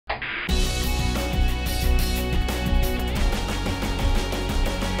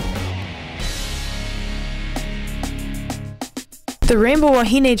The Rainbow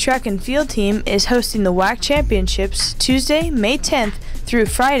Wahine track and field team is hosting the WAC Championships Tuesday, May 10th through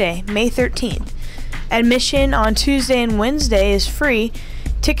Friday, May 13th. Admission on Tuesday and Wednesday is free.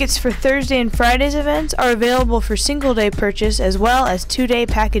 Tickets for Thursday and Friday's events are available for single-day purchase as well as two-day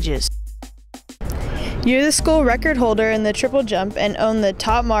packages. You're the school record holder in the triple jump and own the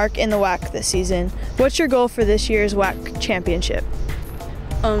top mark in the WAC this season. What's your goal for this year's WAC championship?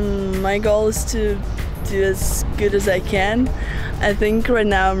 My goal is to do as good as I can. I think right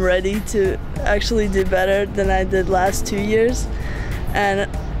now I'm ready to actually do better than I did last 2 years. And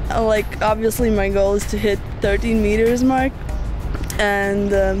obviously my goal is to hit 13 meters mark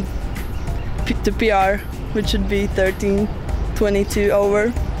and the PR, which would be 13:22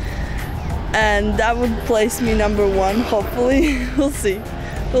 over. And that would place me number one, hopefully. We'll see.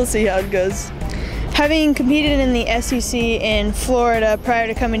 We'll see how it goes. Having competed in the SEC in Florida prior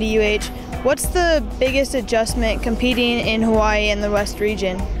to coming to UH, what's the biggest adjustment competing in Hawaii and the West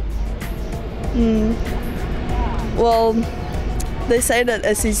region? Well, they say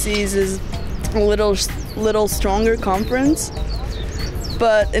that SEC's is a little stronger conference,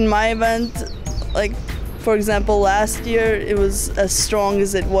 but in my event, for example, last year it was as strong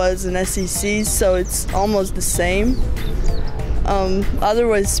as it was in SEC, so it's almost the same.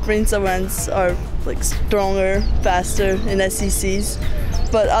 Otherwise, sprint events are stronger, faster in SECs,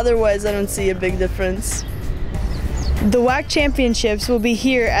 but otherwise I don't see a big difference. The WAC Championships will be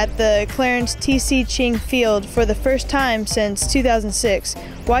here at the Clarence T.C. Ching Field for the first time since 2006.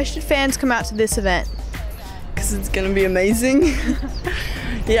 Why should fans come out to this event? Because it's going to be amazing.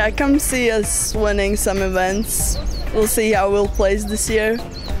 Yeah, come see us winning some events. We'll see how we'll place this year,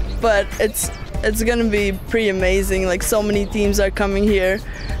 but it's going to be pretty amazing. So many teams are coming here,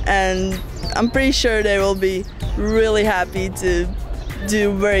 and I'm pretty sure they will be really happy to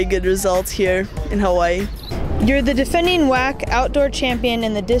do very good results here in Hawaii. You're the defending WAC outdoor champion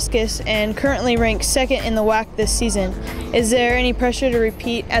in the discus and currently ranked second in the WAC this season. Is there any pressure to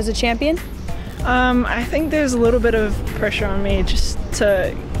repeat as a champion? I think there's a little bit of pressure on me just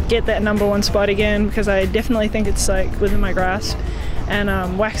to get that number one spot again, because I definitely think it's within my grasp. And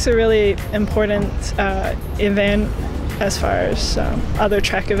WAC's a really important event as far as other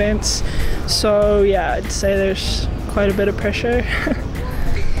track events. So yeah, I'd say there's quite a bit of pressure.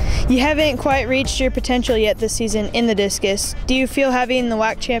 You haven't quite reached your potential yet this season in the discus. Do you feel having the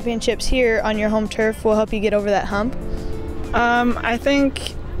WAC Championships here on your home turf will help you get over that hump? I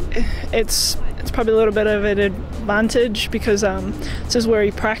think it's probably a little bit of an advantage because this is where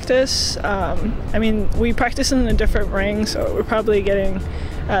we practice. We practice in a different ring, so we're probably getting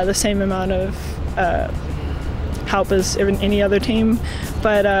the same amount of help as any other team.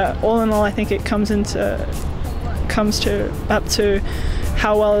 But all in all, I think it comes up to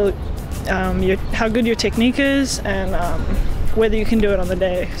how well how good your technique is and whether you can do it on the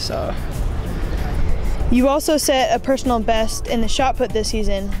day. So. You also set a personal best in the shot put this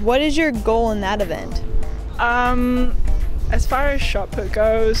season. What is your goal in that event? As far as shot put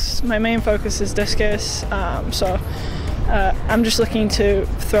goes, my main focus is discus. I'm just looking to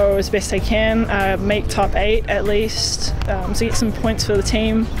throw as best I can, make top 8 at least, to get some points for the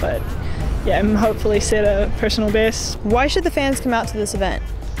team. But yeah, and hopefully set a personal best. Why should the fans come out to this event?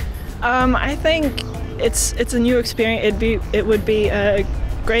 I think it's a new experience. It would be a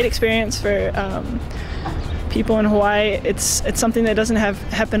great experience for people in Hawaii. It's something that doesn't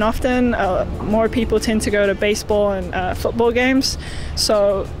happen often. More people tend to go to baseball and football games.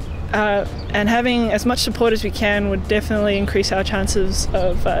 So, and having as much support as we can would definitely increase our chances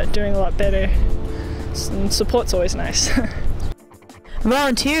of doing a lot better. And support's always nice.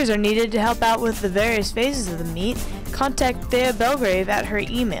 Volunteers are needed to help out with the various phases of the meet. Contact Thea Belgrave at her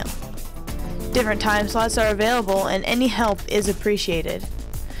email. Different time slots are available and any help is appreciated.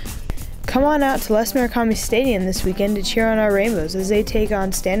 Come on out to Les Murakami Stadium this weekend to cheer on our Rainbows as they take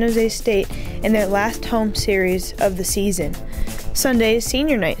on San Jose State in their last home series of the season. Sunday is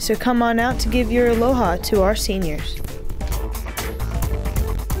senior night, so come on out to give your aloha to our seniors.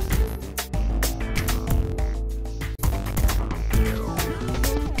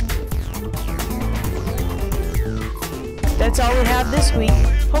 That's all we have this week.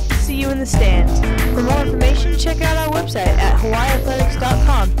 Hope to see you in the stands. For more information, check out our website at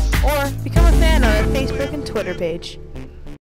hawaiiathletics.com or become a fan on our Facebook and Twitter page.